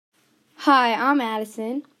Hi, I'm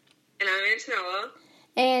Addison. And I'm Antonella.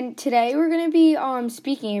 And today we're going to be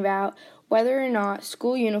speaking about whether or not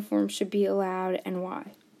school uniforms should be allowed and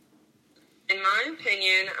why. In my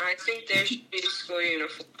opinion, I think there should be school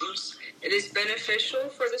uniforms. It is beneficial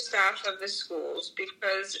for the staff of the schools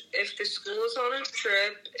because if the school is on a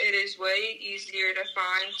trip, it is way easier to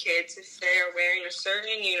find kids if they are wearing a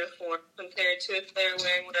certain uniform compared to if they're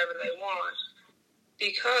wearing whatever they want.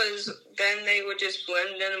 Because then they would just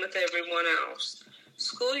blend in with everyone else.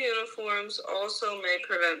 School uniforms also may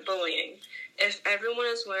prevent bullying. If everyone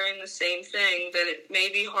is wearing the same thing, then it may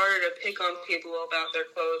be harder to pick on people about their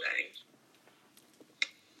clothing.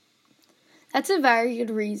 That's a very good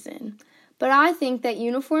reason. But I think that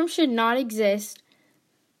uniforms should not exist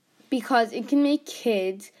because it can make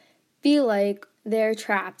kids feel like they're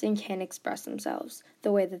trapped and can't express themselves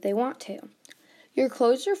the way that they want to. Your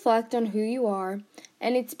clothes reflect on who you are,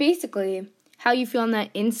 and it's basically how you feel on the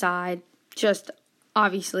inside, just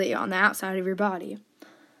obviously on the outside of your body.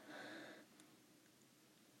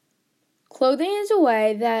 Clothing is a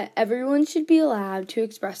way that everyone should be allowed to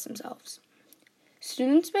express themselves.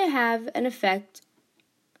 Students may have an effect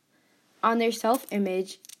on their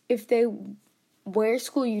self-image if they wear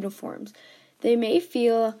school uniforms. They may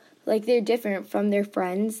feel like they're different from their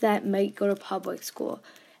friends that might go to public school.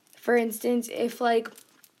 For instance, if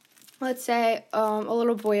let's say a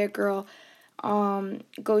little boy or girl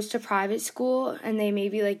goes to private school and they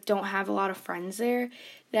maybe don't have a lot of friends there,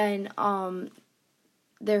 then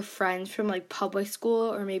their friends from public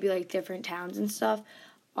school or maybe different towns and stuff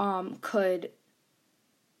could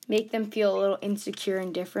make them feel a little insecure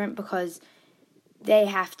and different because they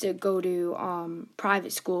have to go to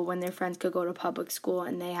private school when their friends could go to public school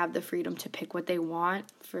and they have the freedom to pick what they want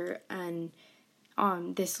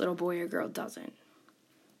and this little boy or girl doesn't.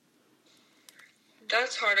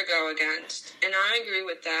 That's hard to go against, and I agree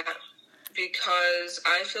with that because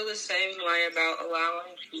I feel the same way about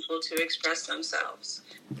allowing people to express themselves.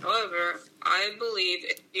 However, I believe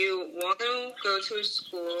if you want to go to a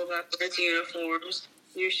school that wears uniforms,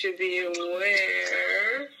 you should be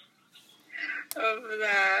aware of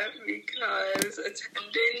that because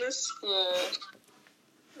attending the school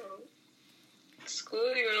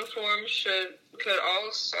uniform could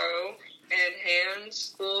also enhance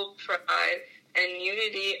school pride and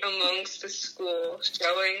unity amongst the school,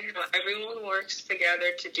 showing how everyone works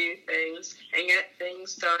together to do things and get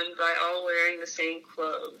things done by all wearing the same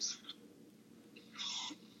clothes.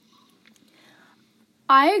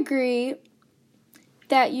 I agree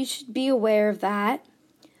that you should be aware of that,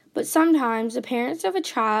 but sometimes the parents of a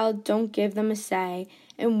child don't give them a say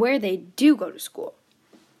in where they do go to school.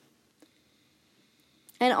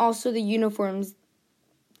 And also the uniforms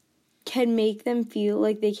can make them feel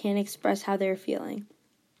like they can't express how they're feeling.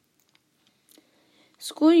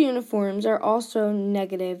 School uniforms are also a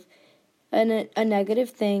negative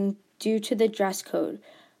thing due to the dress code.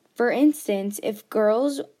 For instance, if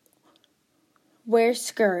girls wear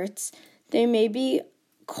skirts, they may be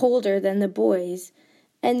colder than the boys,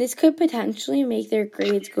 and this could potentially make their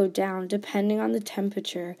grades go down depending on the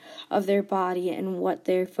temperature of their body and what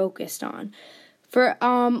they're focused on. For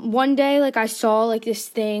one day, I saw this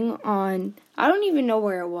thing on, I don't even know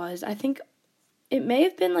where it was. I think it may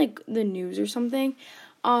have been the news or something.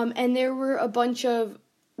 And there were a bunch of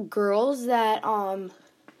girls that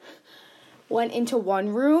went into one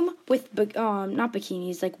room with not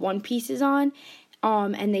bikinis, one pieces on.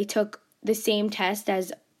 And they took the same test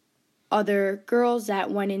as other girls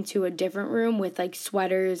that went into a different room with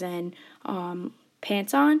sweaters and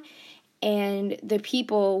pants on. And the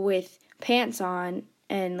people with pants on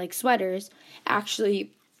and sweaters,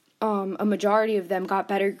 actually a majority of them got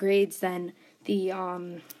better grades than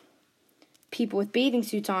the people with bathing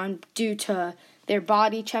suits on due to their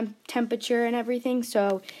body temperature and everything.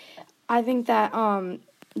 So I think that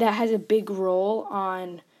that has a big role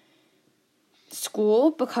on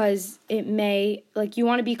school because it may, you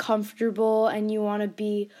want to be comfortable and you want to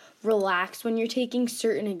be relaxed when you're taking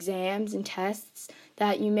certain exams and tests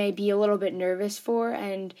that you may be a little bit nervous for,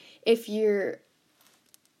 and if you're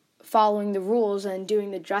following the rules and doing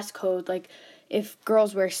the dress code, if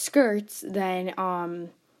girls wear skirts, then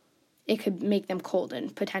it could make them cold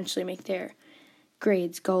and potentially make their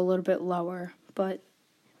grades go a little bit lower. But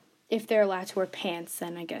if they're allowed to wear pants,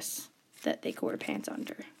 then I guess that they could wear pants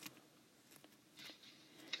under.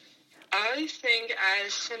 I think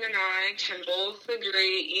Addison and I can both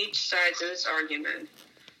agree each side to this argument,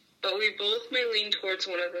 but we both may lean towards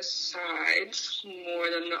one of the sides more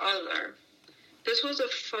than the other. This was a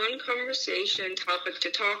fun conversation topic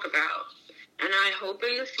to talk about, and I hope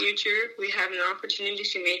in the future we have an opportunity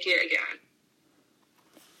to make it again.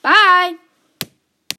 Bye.